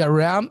Bundesliga.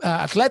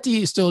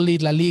 Atleti still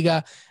lead La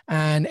Liga,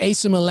 and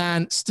AC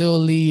Milan still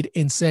lead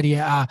in Serie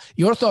A.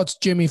 Your thoughts,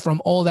 Jimmy,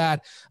 from all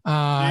that?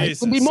 It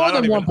can be more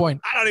than 1 point.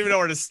 I don't even know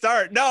where to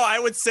start. No, I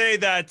would say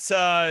that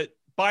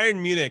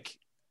Bayern Munich,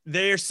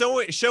 they're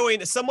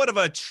showing somewhat of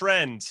a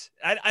trend.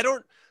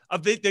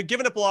 They're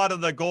giving up a lot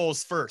of the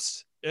goals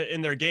first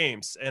in their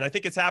games, and I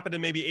think it's happened in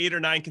maybe 8 or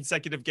 9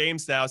 consecutive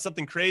games now,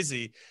 something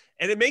crazy.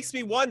 And it makes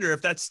me wonder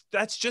if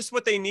that's just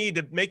what they need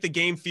to make the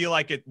game feel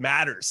like it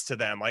matters to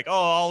them. Like,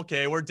 oh,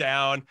 okay, we're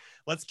down.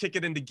 Let's kick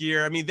it into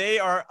gear. I mean, they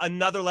are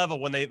another level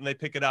when they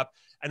pick it up.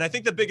 And I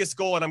think the biggest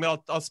goal, and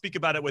I'll speak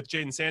about it with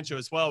Jadon Sancho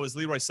as well, was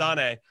Leroy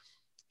Sané.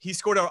 He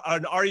scored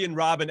an Arjen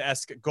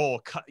Robben-esque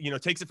goal.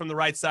 Takes it from the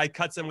right side,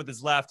 cuts in with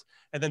his left,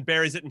 and then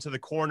buries it into the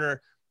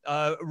corner.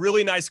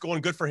 Really nice goal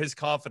and good for his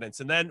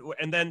confidence. And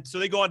then so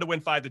they go on to win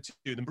 5-2.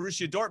 Then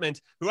Borussia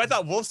Dortmund, who I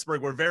thought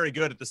Wolfsburg were very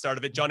good at the start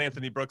of it. John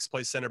Anthony Brooks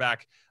plays center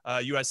back,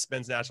 U.S.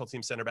 men's national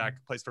team center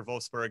back, plays for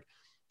Wolfsburg.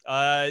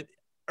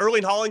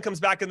 Erling Haaland comes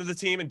back into the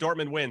team and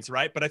Dortmund wins,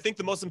 right? But I think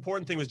the most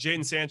important thing was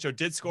Jadon Sancho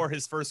did score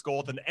his first goal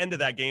at the end of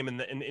that game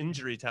in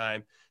injury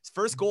time. His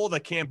first goal of the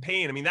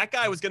campaign. I mean, that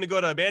guy was going to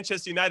go to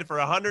Manchester United for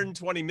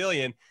 120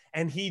 million,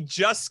 and he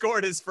just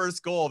scored his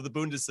first goal of the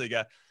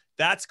Bundesliga.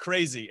 That's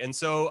crazy. And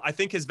so I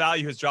think his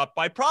value has dropped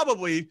by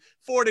probably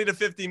 40 to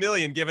 50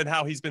 million, given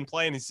how he's been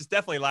playing. He's just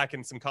definitely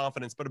lacking some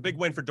confidence, but a big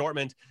win for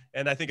Dortmund.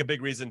 And I think a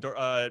big reason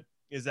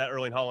is that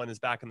Erling Haaland is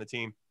back in the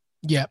team.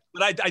 Yeah.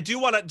 But I do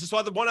want to just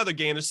one other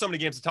game. There's so many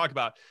games to talk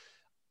about.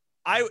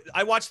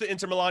 I watched the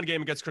Inter Milan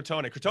game against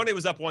Crotone. Crotone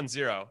was up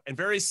 1-0, and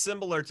very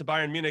similar to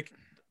Bayern Munich,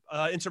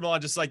 Inter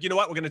Milan just like, you know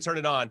what, we're going to turn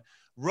it on.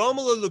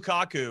 Romelu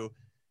Lukaku,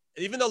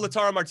 even though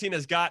Lautaro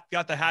Martinez got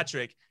the hat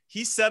trick,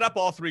 he set up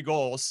all 3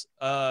 goals,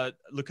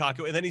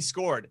 Lukaku, and then he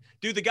scored.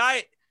 Dude, the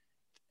guy,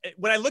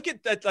 when I look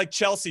at that, like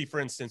Chelsea, for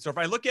instance, or if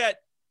I look at,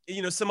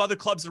 some other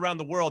clubs around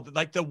the world,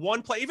 like the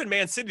one play, even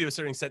Man City to a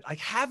certain extent, like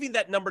having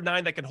that number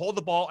 9 that can hold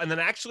the ball and then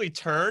actually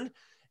turn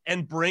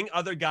and bring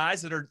other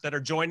guys that are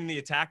joining the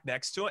attack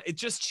next to it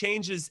just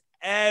changes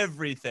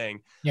everything.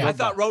 Yeah, I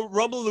thought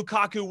Romelu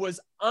Lukaku was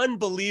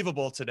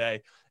unbelievable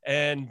today.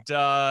 And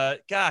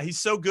God, he's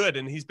so good.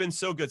 And he's been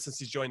so good since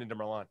he's joined Inter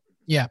Milan.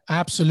 Yeah,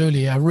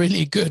 absolutely. A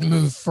really good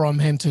move from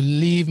him to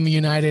leave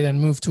United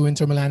and move to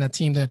Inter Milan, a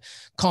team that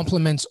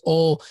complements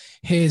all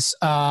his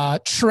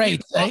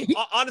traits.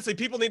 Honestly,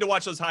 people need to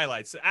watch those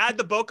highlights. Add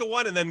the Boca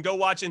one and then go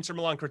watch Inter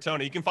Milan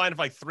Crotone. You can find it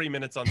for like 3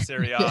 minutes on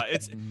Serie A.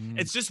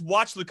 It's just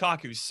watch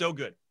Lukaku. He's so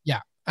good.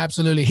 Yeah,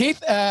 absolutely. Heath,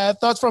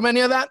 thoughts from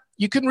any of that?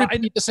 You couldn't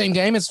repeat the same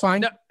game. It's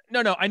fine. No.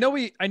 I know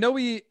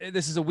we.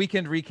 This is a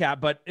weekend recap,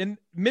 but in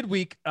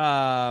midweek,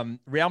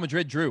 Real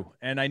Madrid drew,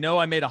 and I know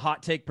I made a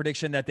hot take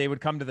prediction that they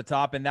would come to the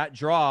top, and that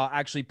draw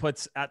actually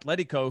puts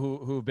Atletico,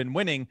 who've been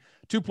winning,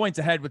 2 points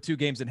ahead with 2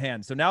 games in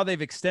hand. So now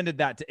they've extended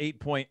that to 8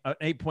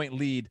 point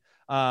lead,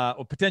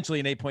 or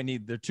potentially an 8 point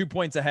lead. They're 2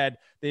 points ahead.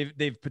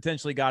 They've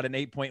potentially got an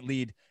 8 point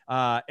lead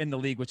in the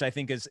league, which I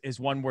think is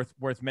one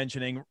worth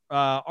mentioning.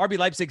 RB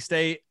Leipzig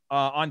stay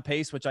on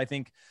pace, which I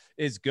think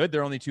is good.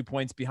 They're only 2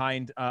 points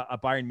behind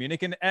Bayern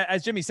Munich. And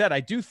as Jimmy said,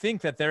 I do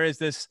think that there is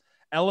this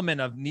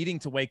element of needing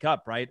to wake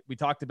up, right? We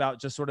talked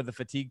about just sort of the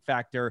fatigue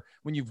factor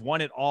when you've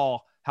won it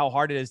all, how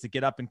hard it is to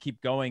get up and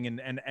keep going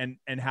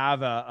and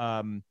have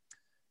a,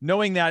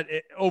 knowing that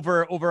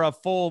over a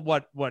full,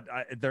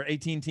 they're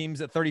 18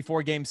 teams at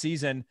 34 game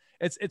season.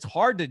 It's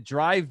hard to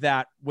drive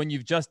that when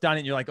you've just done it.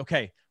 And you're like,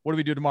 okay, what do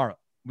we do tomorrow?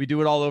 We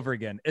do it all over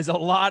again. Is a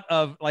lot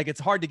of it's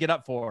hard to get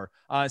up for,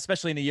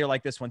 especially in a year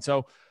like this one.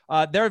 So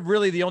they're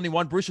really the only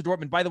one. Borussia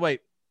Dortmund, by the way,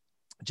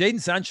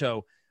 Jadon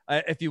Sancho,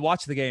 if you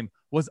watch the game,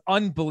 was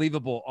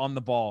unbelievable on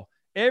the ball.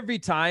 Every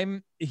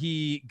time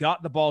he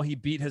got the ball, he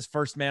beat his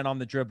first man on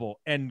the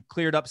dribble and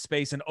cleared up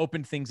space and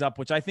opened things up,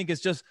 which I think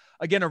is just,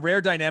 again, a rare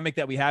dynamic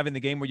that we have in the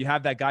game where you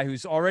have that guy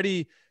who's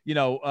already,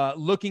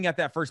 looking at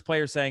that first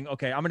player saying,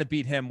 okay, I'm going to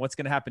beat him. What's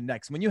going to happen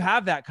next? When you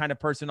have that kind of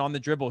person on the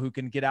dribble who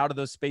can get out of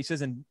those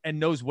spaces and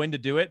knows when to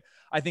do it,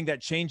 I think that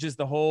changes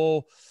the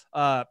whole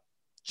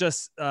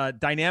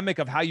dynamic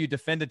of how you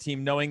defend a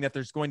team, knowing that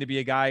there's going to be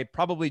a guy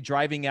probably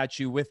driving at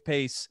you with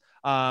pace,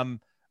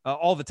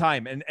 all the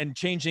time and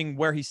changing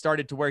where he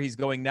started to where he's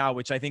going now,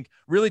 which I think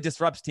really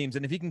disrupts teams.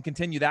 And if he can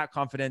continue that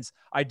confidence,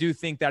 I do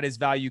think that his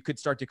value could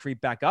start to creep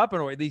back up,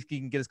 or at least he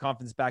can get his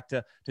confidence back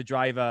to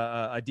drive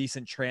a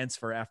decent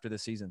transfer after the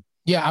season.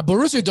 Yeah,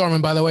 Borussia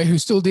Dortmund, by the way,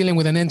 who's still dealing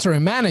with an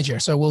interim manager.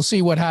 So we'll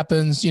see what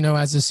happens,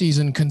 as the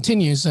season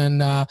continues.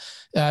 And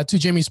to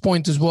Jimmy's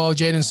point as well,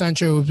 Jadon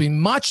Sancho, who's been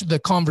much the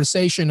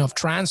conversation of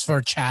transfer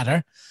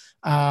chatter,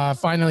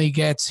 finally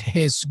gets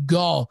his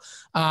goal.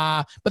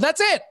 But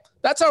that's it.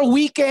 That's our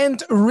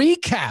weekend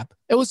recap.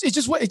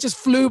 It just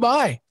flew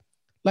by,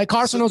 like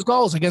Arsenal's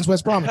goals against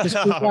West Brom. It just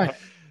flew by.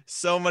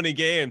 So many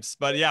games,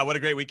 but yeah, what a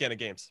great weekend of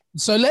games.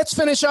 So let's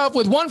finish off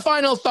with one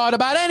final thought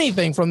about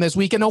anything from this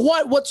weekend or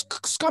what's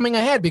coming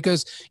ahead,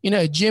 because,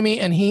 Jimmy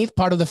and Heath,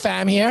 part of the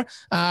fam here,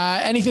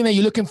 anything that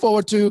you're looking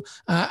forward to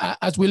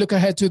as we look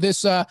ahead to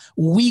this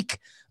week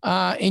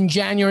in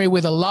January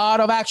with a lot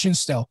of action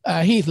still.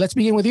 Heath, let's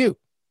begin with you.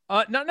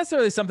 Not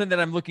necessarily something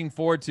that I'm looking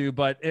forward to,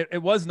 but it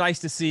was nice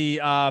to see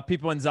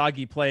Pippo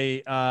Inzaghi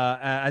play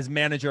as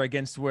manager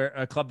against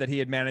a club that he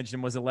had managed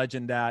and was a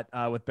legend at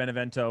with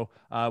Benevento,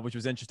 which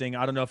was interesting.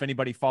 I don't know if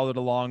anybody followed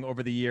along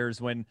over the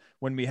years when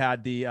we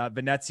had the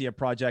Venezia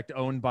project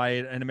owned by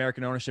an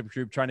American ownership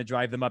group trying to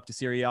drive them up to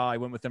Serie A. I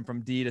went with them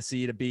from D to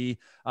C to B,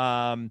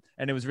 and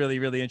it was really,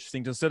 really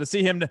interesting. So to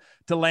see him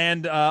to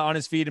land on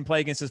his feet and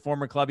play against his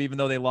former club, even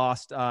though they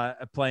lost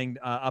playing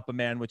up a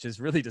man, which is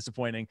really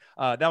disappointing.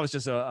 That was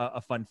just a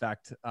fun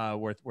fact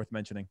worth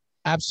mentioning.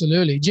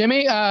 Absolutely.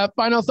 Jimmy,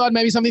 final thought,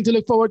 maybe something to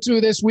look forward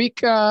to this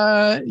week.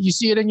 You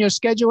see it in your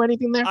schedule,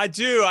 anything there? I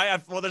do.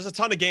 Well, there's a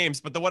ton of games,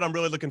 but the one I'm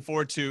really looking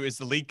forward to is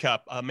the League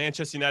Cup.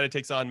 Manchester United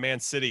takes on Man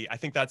City. I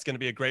think that's going to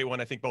be a great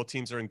one. I think both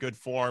teams are in good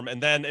form. And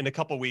then in a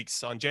couple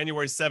weeks, on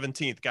January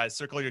 17th, guys,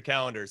 circle your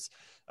calendars.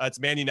 It's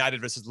Man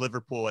United versus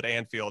Liverpool at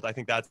Anfield. I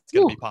think that's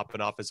going to be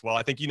popping off as well.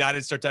 I think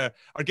United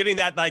are getting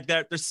that, like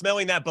they're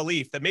smelling that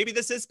belief that maybe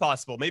this is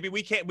possible. Maybe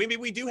we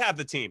do have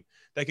the team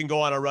that can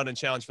go on a run and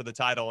challenge for the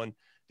title. And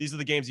these are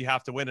the games you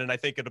have to win. And I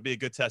think it'll be a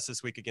good test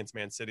this week against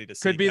Man City to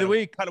see could be the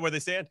week kind of where they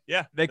stand.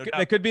 Yeah,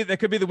 that could be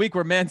the week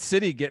where Man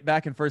City get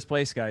back in first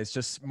place, guys.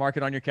 Just mark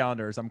it on your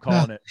calendars. I'm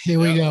calling it. Here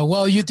we go.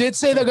 Well, you did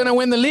say they're going to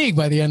win the league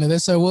by the end of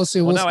this, so we'll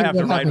see. Well, now I have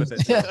to ride with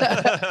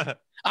it.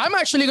 I'm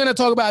actually going to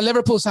talk about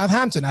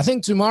Liverpool-Southampton. I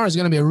think tomorrow is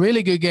going to be a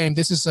really good game.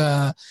 This is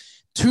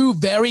two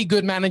very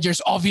good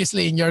managers,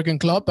 obviously in Jurgen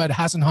Klopp, but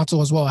Hassan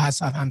Huttel as well has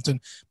Southampton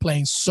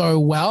playing so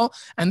well.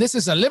 And this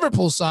is a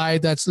Liverpool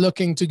side that's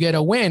looking to get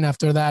a win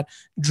after that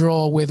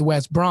draw with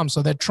West Brom.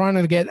 So they're trying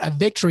to get a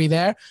victory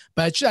there,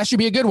 but that should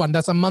be a good one.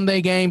 That's a Monday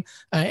game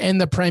in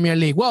the Premier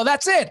League. Well,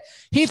 that's it.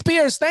 Heath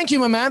Pearce, thank you,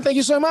 my man. Thank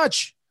you so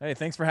much. Hey,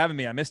 thanks for having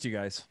me. I missed you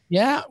guys.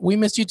 Yeah, we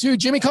missed you too.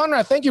 Jimmy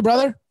Conrad, thank you,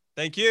 brother.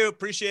 Thank you.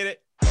 Appreciate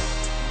it.